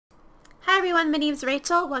everyone, my name's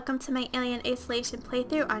Rachel. Welcome to my Alien Isolation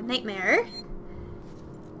playthrough on Nightmare.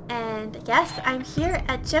 And yes, I'm here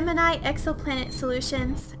at Gemini Exoplanet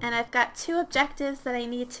Solutions, and I've got two objectives that I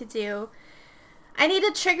need to do. I need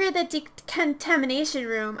to trigger the decontamination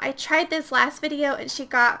room. I tried this last video and she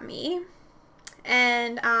got me.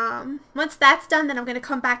 And once that's done, then I'm going to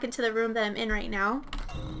come back into the room that I'm in right now.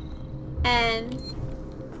 And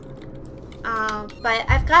but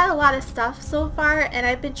I've got a lot of stuff so far, and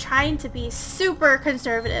I've been trying to be super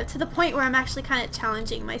conservative to the point where I'm actually kind of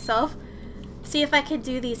challenging myself. See if I can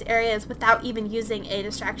do these areas without even using a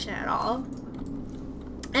distraction at all.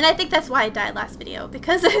 And I think that's why I died last video,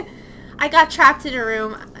 because I got trapped in a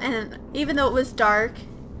room, and even though it was dark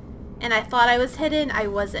and I thought I was hidden, I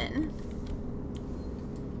wasn't.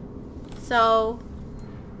 So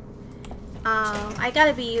I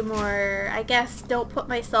gotta be more, I guess, don't put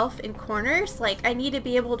myself in corners. Like, I need to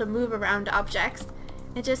be able to move around objects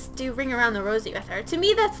and just do Ring Around the Rosie with her. To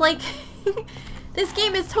me, that's like, this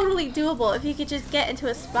game is totally doable if you could just get into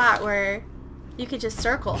a spot where you could just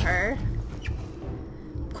circle her.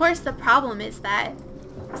 Of course, the problem is that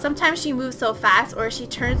sometimes she moves so fast, or she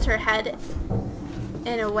turns her head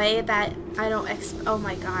in a way that I don't oh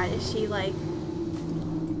my god, is she like...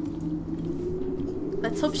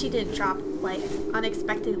 Let's hope she didn't drop, like,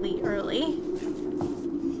 unexpectedly early.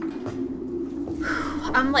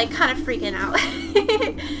 I'm, like, kind of freaking out.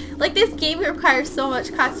 Like, this game requires so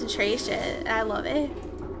much concentration. I love it.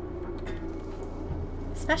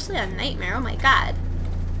 Especially on Nightmare. Oh my god.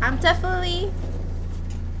 I'm definitely,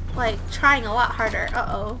 like, trying a lot harder.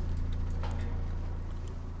 Uh-oh.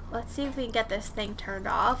 Let's see if we can get this thing turned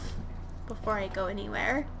off before I go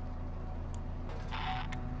anywhere.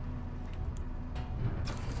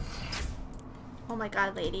 Oh my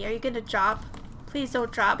god, lady, are you gonna drop? Please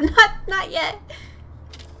don't drop. Not yet.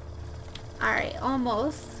 Alright,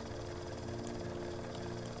 almost.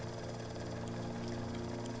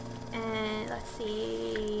 And let's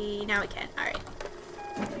see. Now we can. Alright.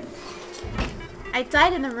 I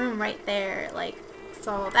died in the room right there, like,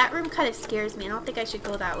 so that room kind of scares me. I don't think I should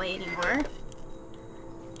go that way anymore.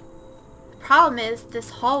 The problem is, this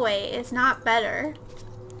hallway is not better,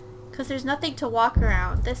 because there's nothing to walk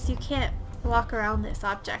around. This, you can't walk around this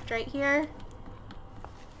object right here.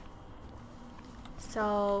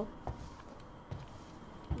 So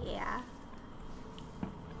yeah,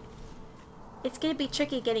 it's gonna be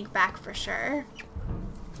tricky getting back for sure.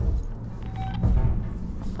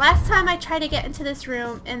 Last time I tried to get into this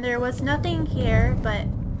room and there was nothing here, but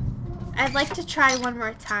I'd like to try one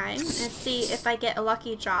more time and see if I get a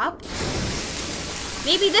lucky drop.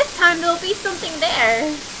 Maybe this time there'll be something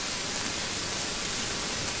there.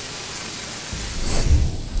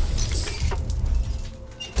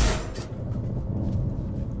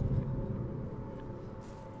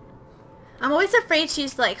 I'm always afraid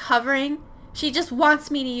she's like hovering. She just wants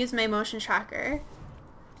me to use my motion tracker.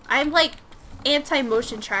 I'm like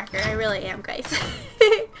anti-motion tracker. I really am, guys.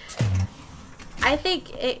 I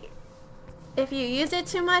think if you use it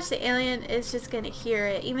too much, the alien is just gonna hear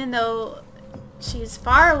it. Even though she's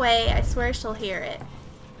far away, I swear she'll hear it.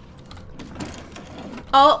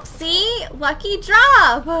 Oh, see? Lucky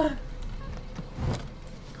drop!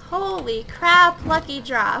 Holy crap, lucky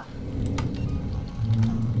drop.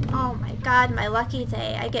 Oh my god, my lucky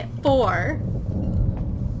day. I get 4.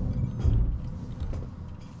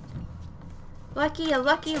 Lucky, a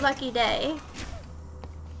lucky, lucky day.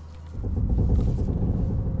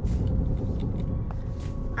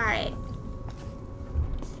 Alright.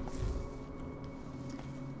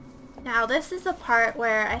 Now this is the part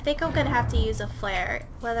where I think I'm gonna have to use a flare,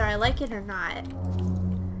 whether I like it or not.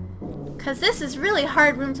 Because this is really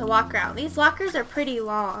hard room to walk around. These lockers are pretty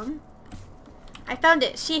long. I found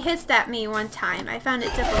it, she hissed at me one time. I found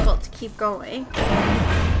it difficult to keep going.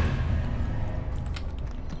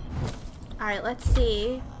 Alright, let's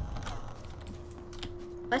see.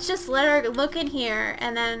 Let's just let her look in here,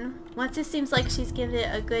 and then once it seems like she's given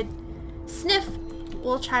it a good sniff,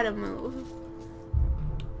 we'll try to move.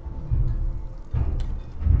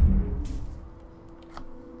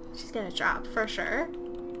 She's gonna drop, for sure.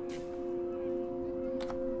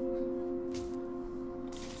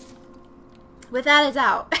 Without a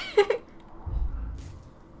doubt. Be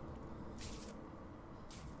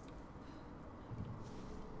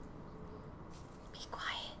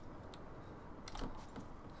quiet.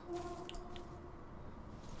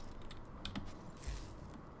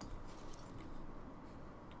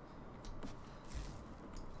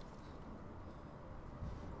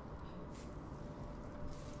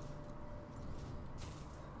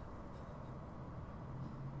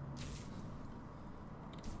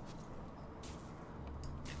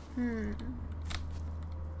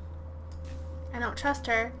 I don't trust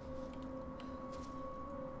her.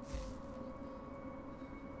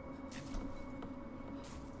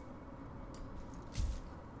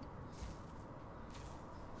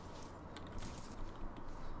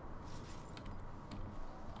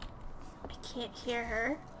 I can't hear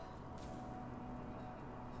her.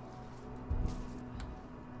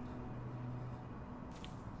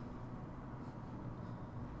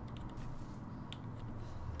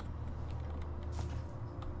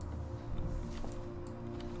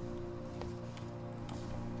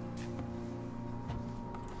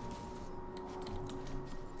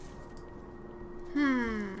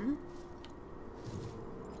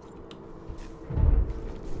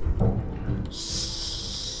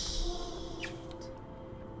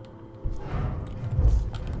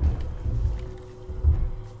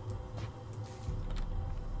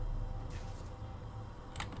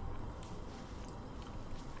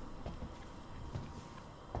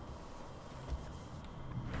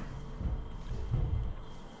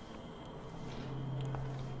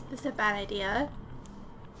 This is a bad idea.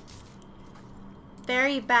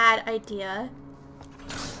 Very bad idea.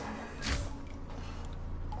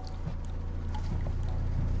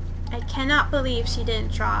 I cannot believe she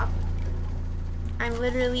didn't drop. I'm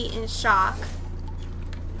literally in shock.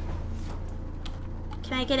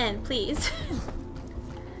 Can I get in, please?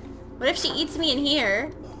 What if she eats me in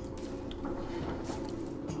here?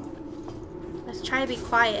 Let's try to be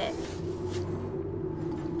quiet.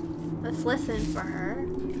 Let's listen for her.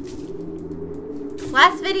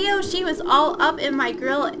 Last video, she was all up in my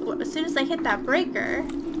grill as soon as I hit that breaker.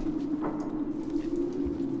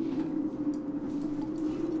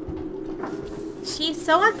 She's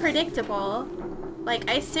so unpredictable. Like,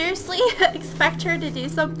 I seriously expect her to do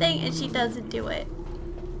something and she doesn't do it.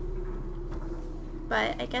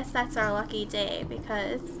 But I guess that's our lucky day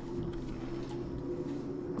because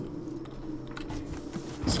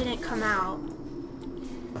she didn't come out.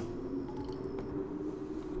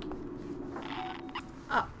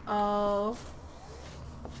 Uh-oh.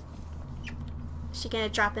 Is she gonna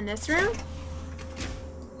drop in this room?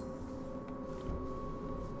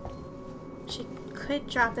 She could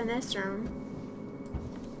drop in this room.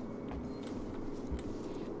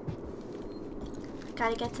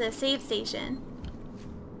 Gotta get to the save station.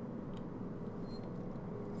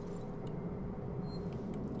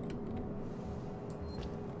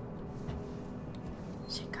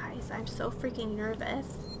 Shit, guys, I'm so freaking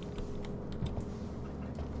nervous.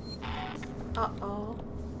 Uh-oh.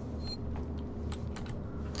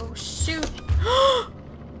 Oh, shoot.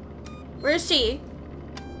 Where is she?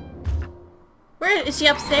 Where is she?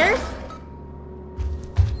 Upstairs?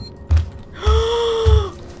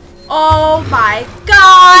 Oh my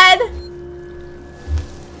god!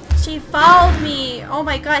 She followed me. Oh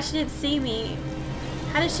my god, she didn't see me.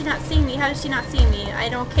 How did she not see me? How did she not see me? I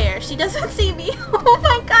don't care. She doesn't see me. Oh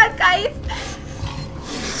my god, guys.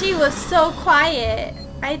 She was so quiet.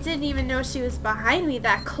 I didn't even know she was behind me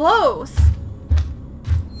that close.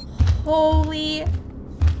 Holy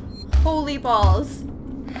balls.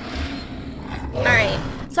 Alright,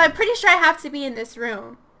 so I'm pretty sure I have to be in this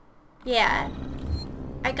room. Yeah.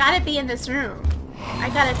 I gotta be in this room.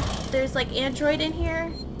 There's like Android in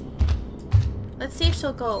here. Let's see if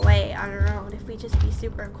she'll go away on her own if we just be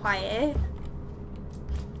super quiet.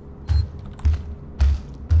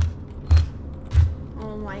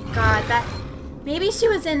 Oh my god, maybe she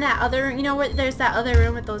was in that other, you know what, there's that other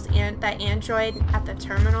room with those that android at the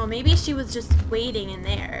terminal. Maybe she was just waiting in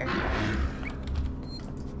there.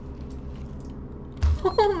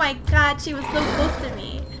 Oh my god, she was so close to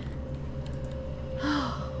me.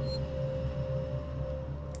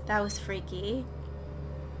 That was freaky.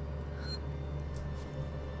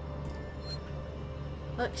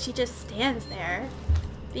 Look, she just stands there,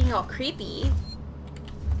 being all creepy.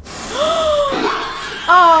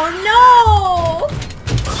 Oh no!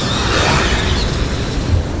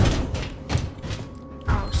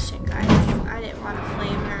 Oh shit, guys. I didn't want to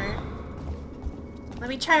flame her. Let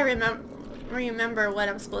me try to remember what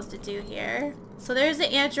I'm supposed to do here. So there's an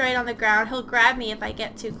android on the ground. He'll grab me if I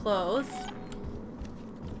get too close.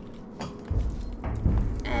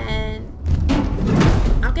 And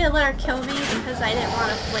I'm gonna let her kill me because I didn't want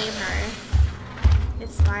to flame her.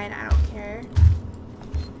 It's fine, I don't care.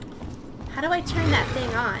 How do I turn that thing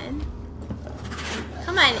on?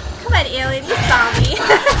 Come on, alien, you saw me.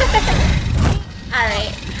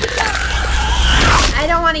 Alright. I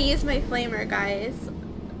don't want to use my flamer, guys.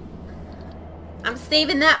 I'm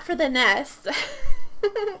saving that for the nest.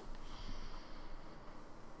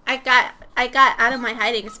 I got out of my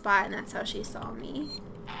hiding spot and that's how she saw me.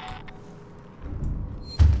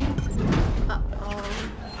 Uh-oh.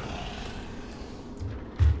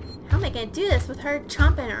 How am I gonna do this with her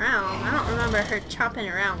chomping around? I don't remember her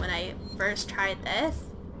chomping around when I first tried this.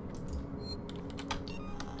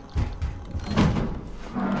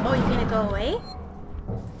 Oh, you're gonna go away?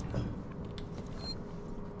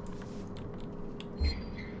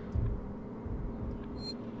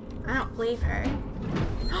 I don't believe her.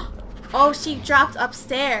 Oh, she dropped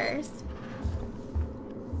upstairs.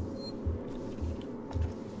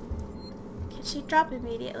 Can she drop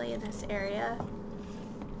immediately in this area?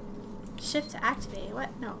 Shift to activate. What?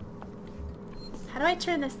 No. How do I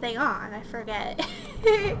turn this thing on? I forget.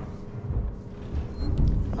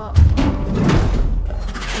 Oh.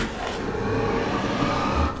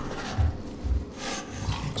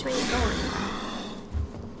 Which way are you going?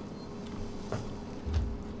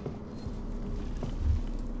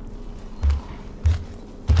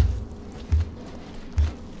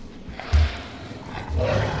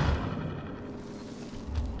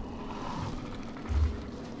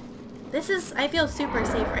 This is, I feel super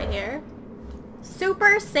safe right here.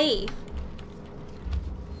 Super safe.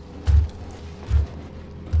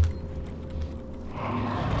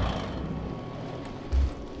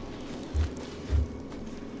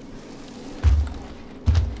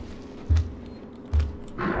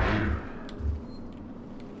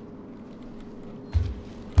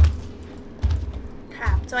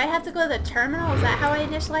 Crap, do I have to go to the terminal? Is that how I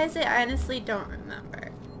initialize it? I honestly don't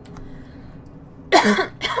remember.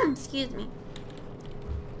 Excuse me.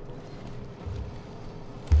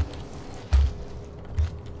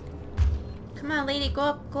 Come on, lady,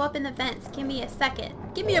 go up in the vents. Give me a second.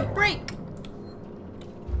 Give me a break.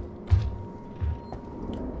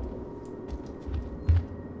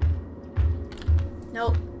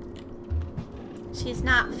 Nope. She's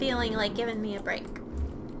not feeling like giving me a break.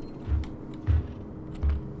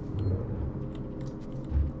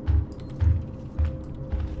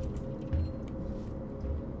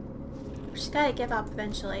 She's gotta give up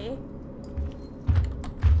eventually.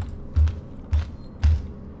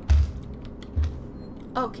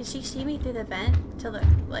 Oh, can she see me through the vent?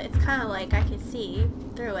 It's kind of like I can see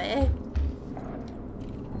through it.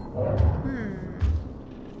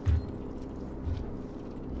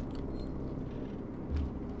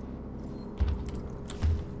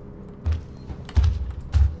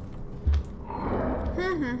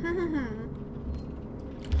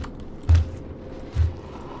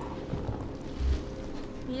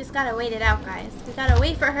 We just gotta wait it out, guys. We gotta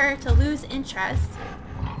wait for her to lose interest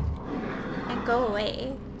and go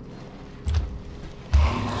away.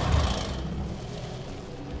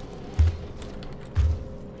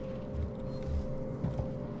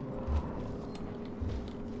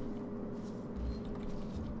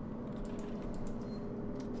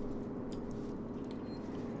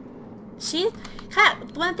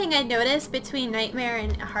 One thing I noticed between Nightmare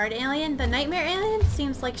and Hard Alien, the Nightmare Alien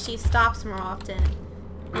seems like she stops more often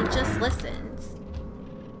and just listens.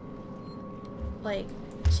 Like,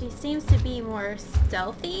 she seems to be more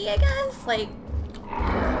stealthy, I guess? Like,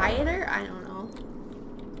 quieter? I don't know.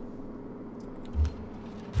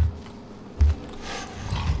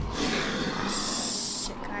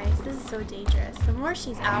 Shit, guys, this is so dangerous. The more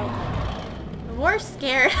she's out, the more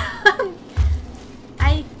scared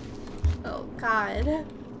oh god.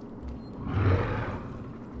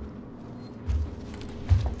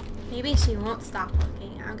 Maybe she won't stop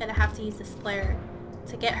looking. I'm gonna have to use this flare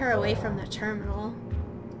to get her away from the terminal.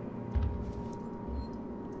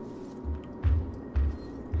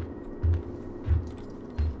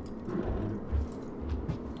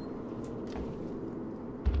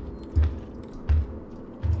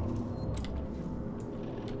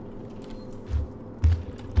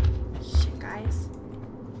 Shit, guys.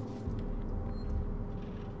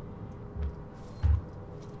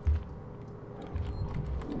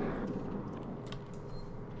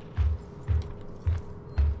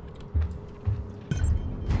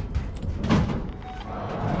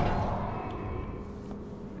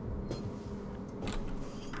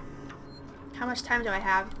 How much time do I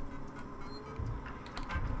have?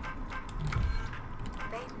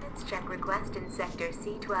 Maintenance check request in Sector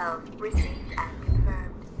C12. Received and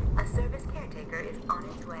confirmed. A service caretaker is on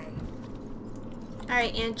its way.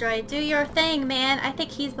 Alright, Android, do your thing, man. I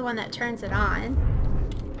think he's the one that turns it on.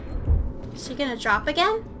 Is she gonna drop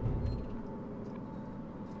again?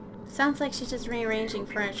 Sounds like she's just rearranging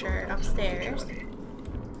furniture upstairs.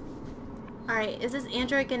 Alright, is this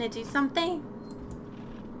Android gonna do something?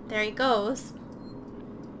 There he goes.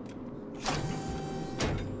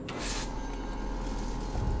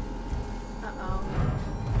 Uh-oh.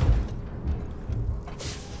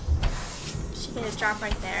 Is she gonna drop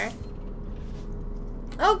right there?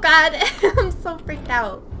 Oh god, I'm so freaked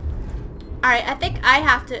out. Alright, I think I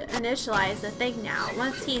have to initialize the thing now,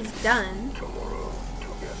 once he's done.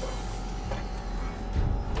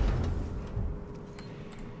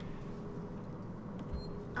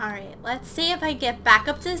 Alright, let's see if I get back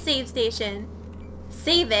up to the save station.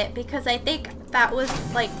 Save it, because I think that was,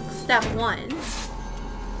 like, step 1.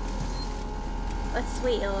 Let's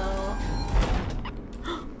wait a little.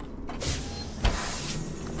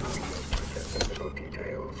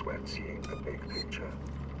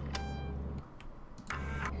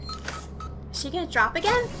 Is she gonna drop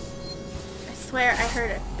again? I swear I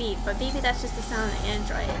heard a beep, but maybe that's just the sound of the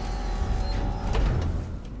Android.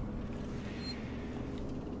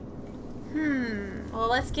 Well,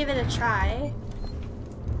 let's give it a try.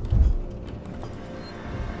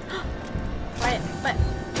 What? But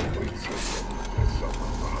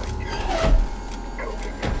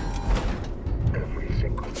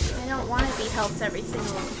I don't want to be helped every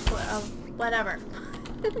single whatever.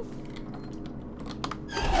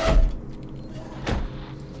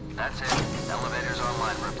 That's it. Elevator's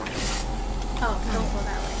online, Ripley. Oh, don't go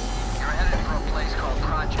that way. You're headed for a place called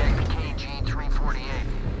Project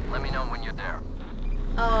KG-348. Let me know when you're there.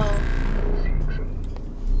 Oh.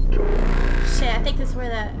 Shit, I think this is where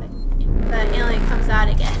the alien comes out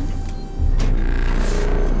again.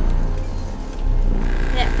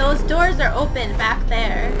 Yeah, those doors are open back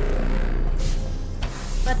there.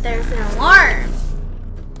 But there's an alarm.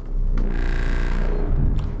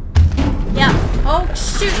 Yep. Oh,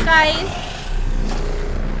 shoot, guys.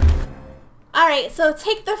 Alright, so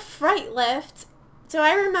take the fright lift. Do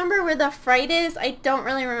I remember where the fright is? I don't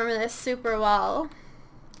really remember this super well.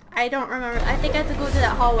 I don't remember. I think I have to go to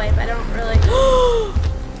that hallway, but I don't really...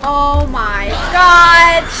 Oh my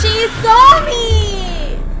god! She saw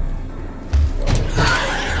me!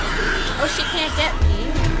 Oh, she can't get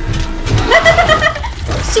me.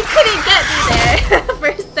 She couldn't get me there for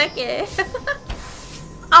a second.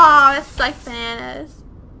 Aw, that's like bananas.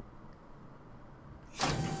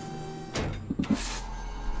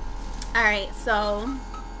 Alright, so...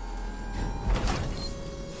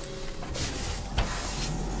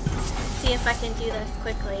 see if I can do this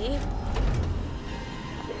quickly.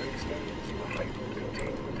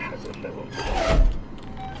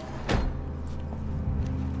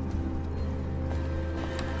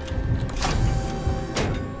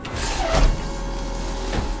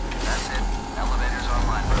 That's it. Elevator's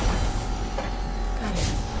online, Ripley.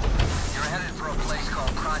 You're headed for a place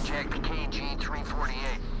called Project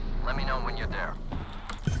KG-348. Let me know when you're there.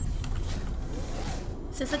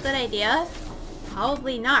 Is this a good idea?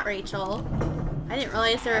 Probably not, Rachel. I didn't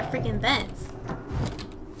realize there were freaking vents.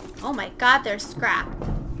 Oh my god, there's scrap.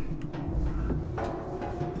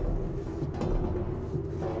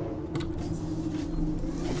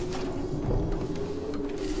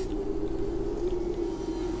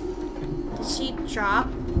 Did she drop?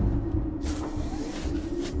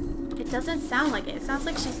 It doesn't sound like it. It sounds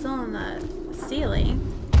like she's still on the ceiling.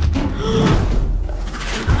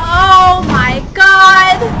 Oh my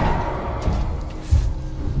god!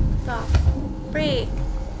 The freak.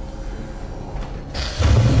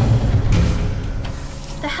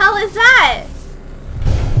 The hell is that?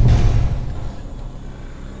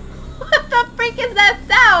 What the freak is that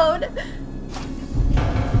sound?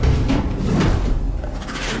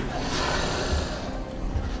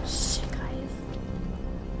 Shit, guys.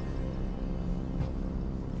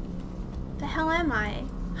 The hell am I?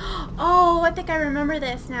 Oh, I think I remember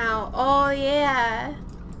this now. Oh, yeah.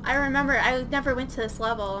 I remember. I never went to this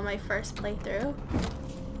level on my first playthrough.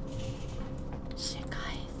 Shit,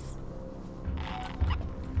 guys.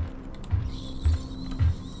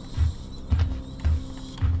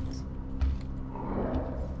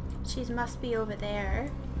 She must be over there.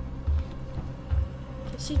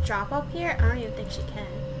 Can she drop up here? I don't even think she can.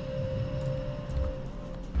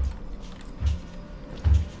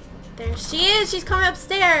 There she is! She's coming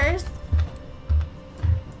upstairs!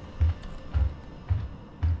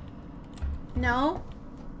 No?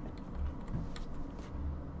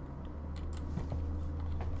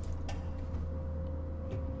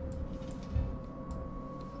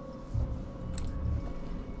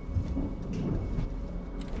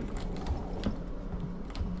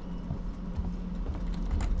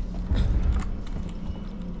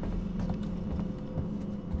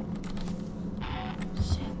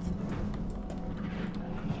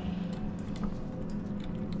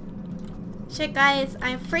 Shit, guys,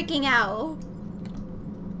 I'm freaking out.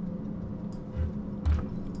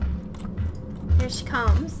 Here she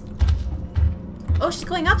comes. Oh, she's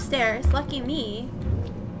going upstairs. Lucky me.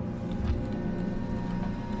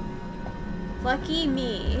 Lucky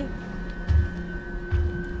me.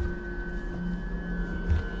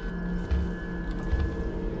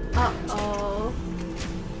 Uh-oh.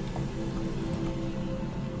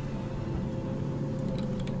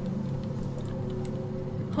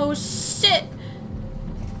 Oh shit!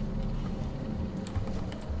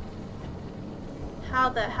 How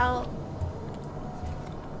the hell?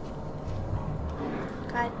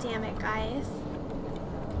 God damn it, guys.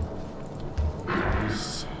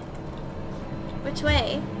 Shit. Which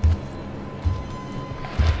way?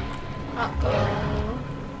 Uh-oh.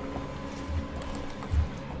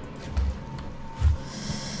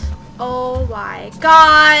 Oh my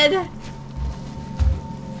god!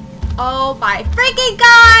 Oh my freaking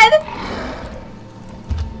god!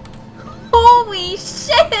 Holy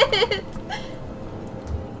shit!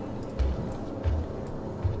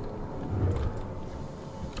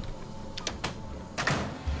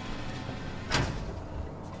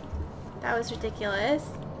 That was ridiculous.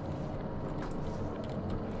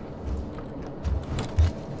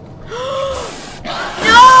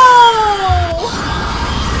 No!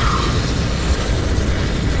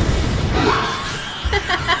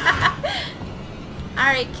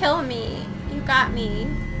 Alright, kill me. You got me.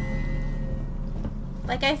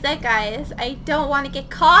 Like I said, guys, I don't want to get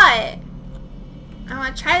caught. I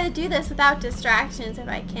want to try to do this without distractions if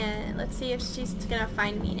I can. Let's see if she's gonna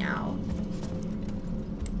find me now.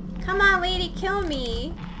 Come on, lady, kill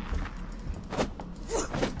me.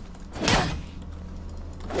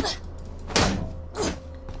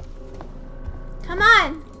 Come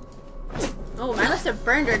on. Oh, I must have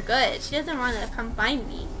burned her good. She doesn't want to come find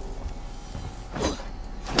me.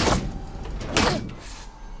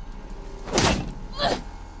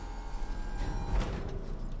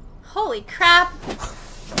 Holy crap.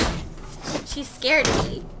 She scared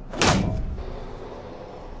me.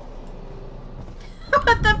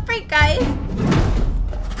 What the freak, guys?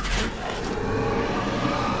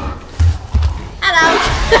 Hello.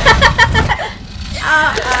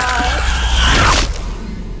 Uh-oh.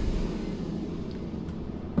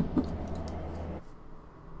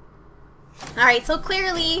 Alright, so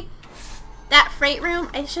clearly that freight room,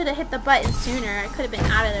 I should have hit the button sooner. I could have been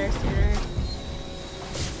out of there sooner.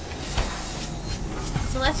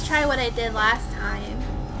 So let's try what I did last time.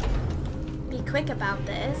 Be quick about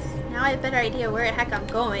this. Now I have a better idea where the heck I'm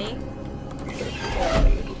going.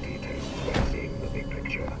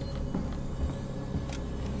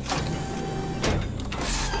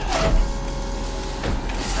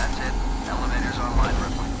 That's it. Elevator's online,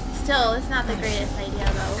 Ripley. Still, it's not the greatest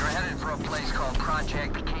idea though. You're headed for a place called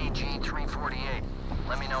Project KG-348.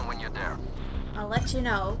 Let me know when you're there. I'll let you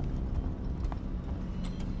know.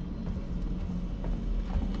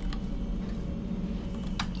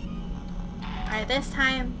 Alright, this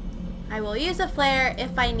time I will use a flare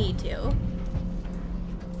if I need to.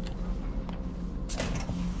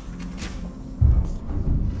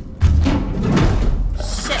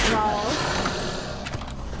 Shit balls.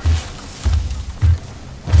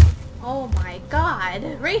 Oh my god,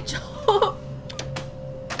 Rachel!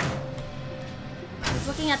 I was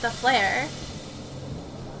looking at the flare.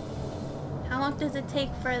 How long does it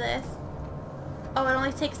take for this? Oh, it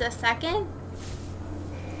only takes a second?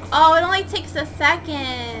 Oh, it only takes a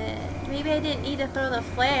second. Maybe I didn't need to throw the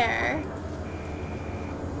flare.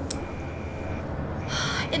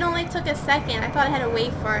 It only took a second. I thought I had to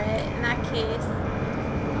wait for it in that case.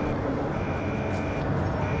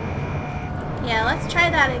 Yeah, let's try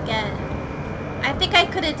that again. I think I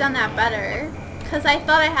could have done that better. Because I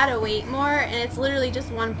thought I had to wait more, and it's literally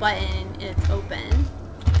just one button, and it's open.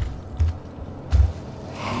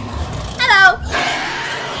 Hello!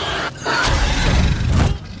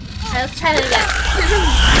 Alright, let's try that again.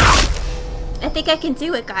 I think I can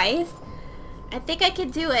do it, guys. I think I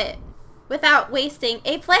can do it without wasting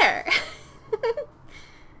a flare.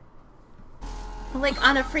 Like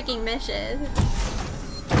on a freaking mission.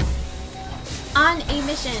 On a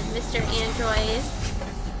mission, Mr. Android.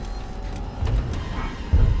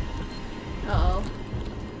 Uh-oh.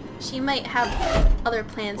 She might have other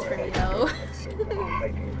plans for me, though.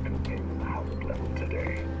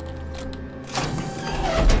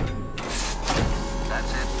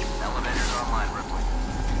 That's it. Elevator's online, Ripley.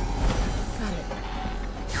 Got it.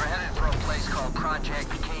 You're headed for a place called Project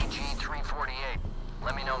KG-348.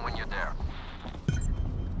 Let me know when you're there.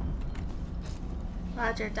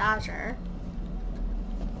 Roger Dodger.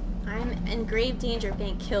 I'm in grave danger of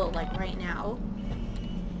being killed, like, right now.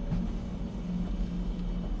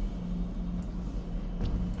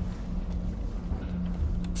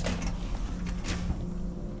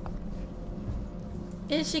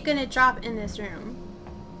 Is she gonna drop in this room?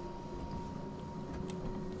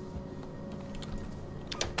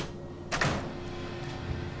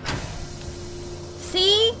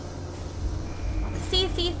 See? See?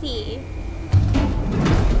 see.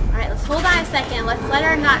 Alright, let's hold on a second. Let's let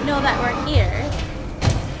her not know that we're here.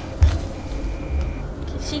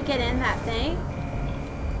 Can she get in that thing?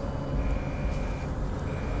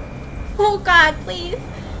 Oh god, please.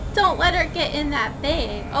 Don't let her get in that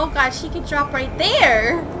thing. Oh god, she could drop right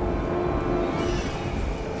there.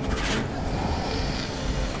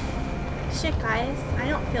 Shit, guys. I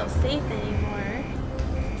don't feel safe anymore.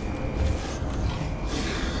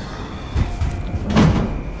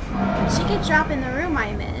 She could drop in the room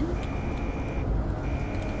I'm in.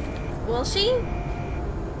 Will she?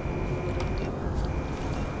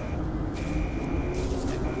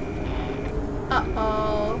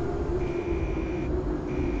 Uh-oh.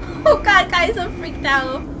 Oh god, guys, I'm freaked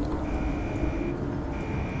out.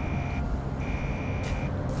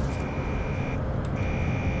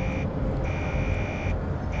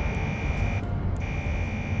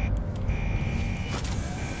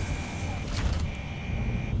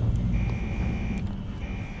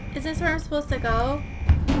 Is this where I'm supposed to go?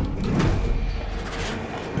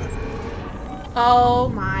 Oh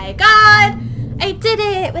my god! I did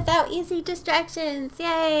it without easy distractions!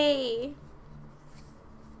 Yay!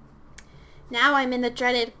 Now I'm in the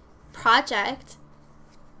dreaded project.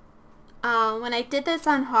 When I did this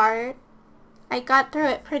on hard, I got through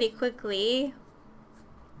it pretty quickly.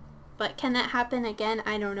 But can that happen again?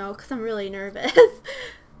 I don't know, because I'm really nervous.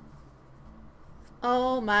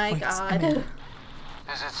 Oh my god.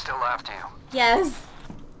 Is it still after you? Yes.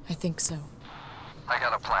 I think so. I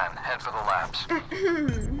got a plan. Head for the labs.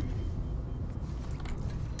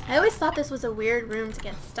 I always thought this was a weird room to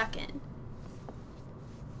get stuck in.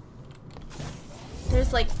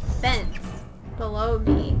 There's like vents below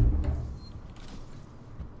me.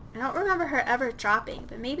 I don't remember her ever dropping,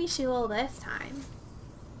 but maybe she will this time.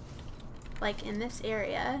 Like in this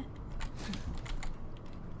area.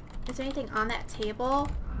 Is there anything on that table?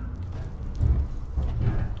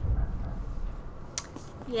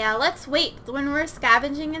 Yeah, let's wait. When we're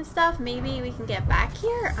scavenging and stuff, maybe we can get back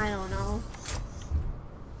here? I don't know.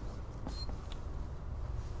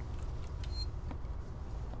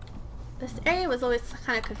 This area was always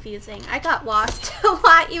kind of confusing. I got lost a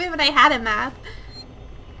lot, even when I had a map.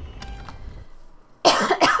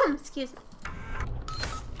 Excuse me.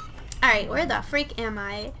 Alright, where the freak am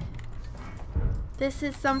I? This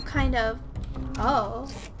is some kind of... Oh.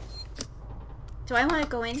 Do I want to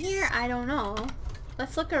go in here? I don't know.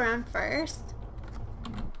 Let's look around first.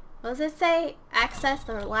 What does it say? Access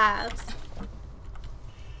the labs.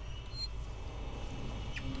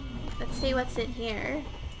 Let's see what's in here.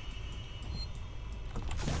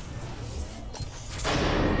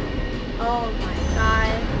 Oh my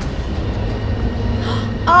god.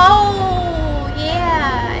 Oh,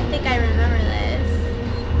 yeah. I think I remember this.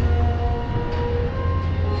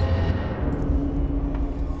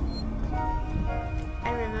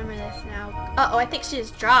 I remember this now. Uh-oh, I think she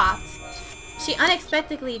just dropped. She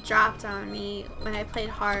unexpectedly dropped on me when I played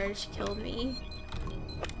hard. She killed me.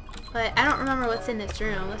 But I don't remember what's in this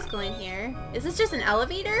room. Let's go in here. Is this just an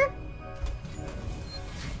elevator?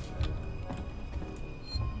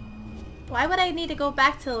 Why would I need to go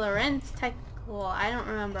back to Lorenz Tech? Well, I don't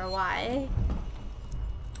remember why.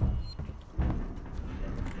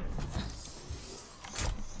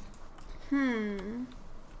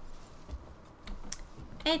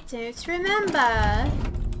 I don't remember.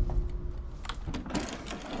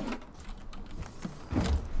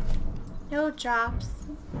 No drops.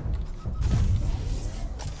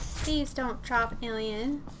 Please don't drop,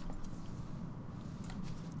 alien.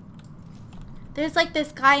 There's like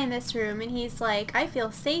this guy in this room and he's like, I feel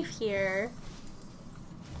safe here.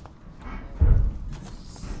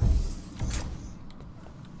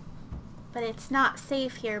 But it's not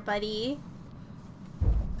safe here, buddy.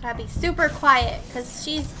 Gotta be super quiet because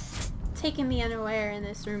she's taken me unaware in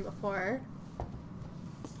this room before.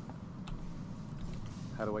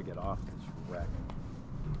 How do I get off this wreck?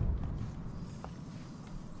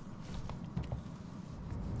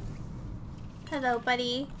 Hello,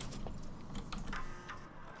 buddy.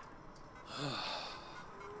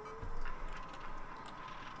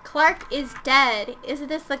 Clark is dead. Isn't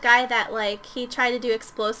this the guy that, like, he tried to do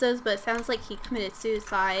explosives, but it sounds like he committed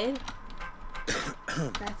suicide?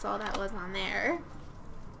 That's all that was on there.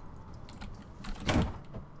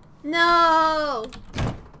 No!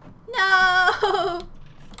 No! I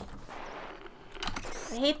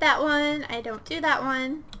hate that one. I don't do that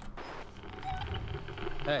one.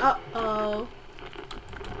 Hey. Uh-oh.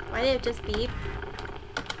 Why did it just beep?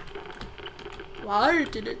 Why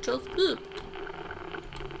did it just beep?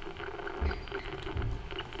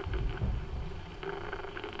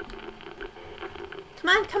 Come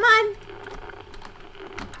on, come on!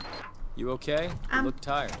 You okay? You look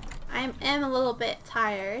tired. I am a little bit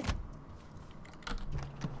tired.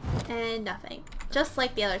 And nothing. Just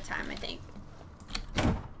like the other time, I think.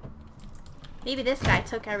 Maybe this guy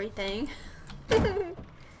took everything. Dude,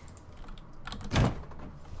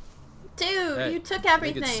 Hey, you took I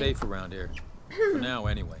everything. think it's safe around here. For now,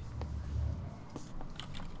 anyway.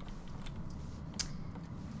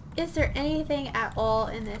 Is there anything at all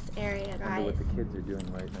in this area, I wonder guys? what the kids are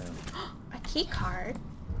doing right now. A key card.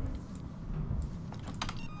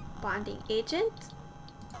 Bonding agent.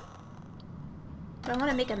 Do I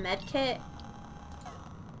want to make a med kit?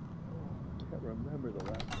 I can't remember the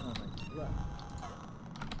last time I slept.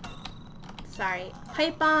 Sorry.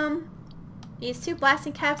 Pipe bomb. Needs 2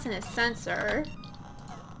 blasting caps and a sensor.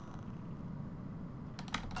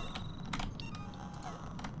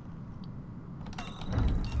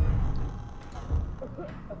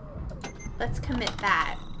 Let's commit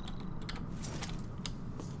that.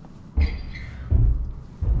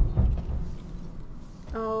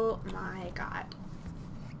 Oh my god.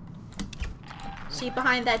 She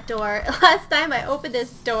behind that door. Last time I opened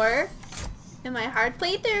this door in my hard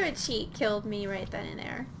playthrough and she killed me right then and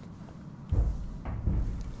there.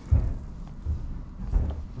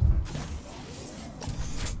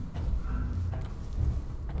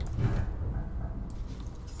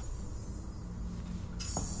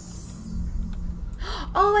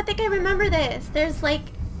 Oh, I think I remember this. There's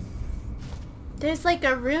like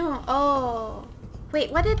a room. Oh. Wait,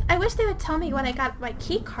 what did... I wish they would tell me what I got my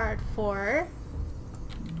key card for.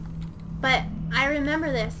 But I remember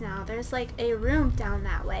this now. There's like a room down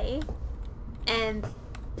that way. And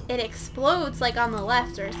it explodes like on the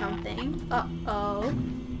left or something. Uh-oh.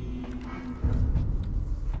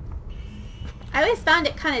 I always found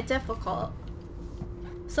it kind of difficult.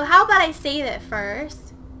 So how about I save it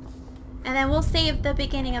first? And then we'll save the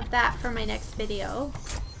beginning of that for my next video.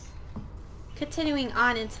 Continuing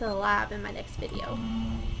on into the lab in my next video.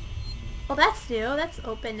 Well, that's new. That's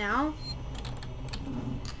open now.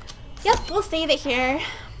 Yep, we'll save it here.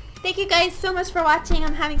 Thank you guys so much for watching.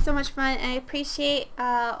 I'm having so much fun. And I appreciate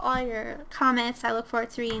all your comments. I look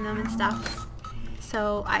forward to reading them and stuff.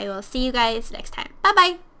 So I will see you guys next time.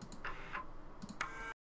 Bye-bye.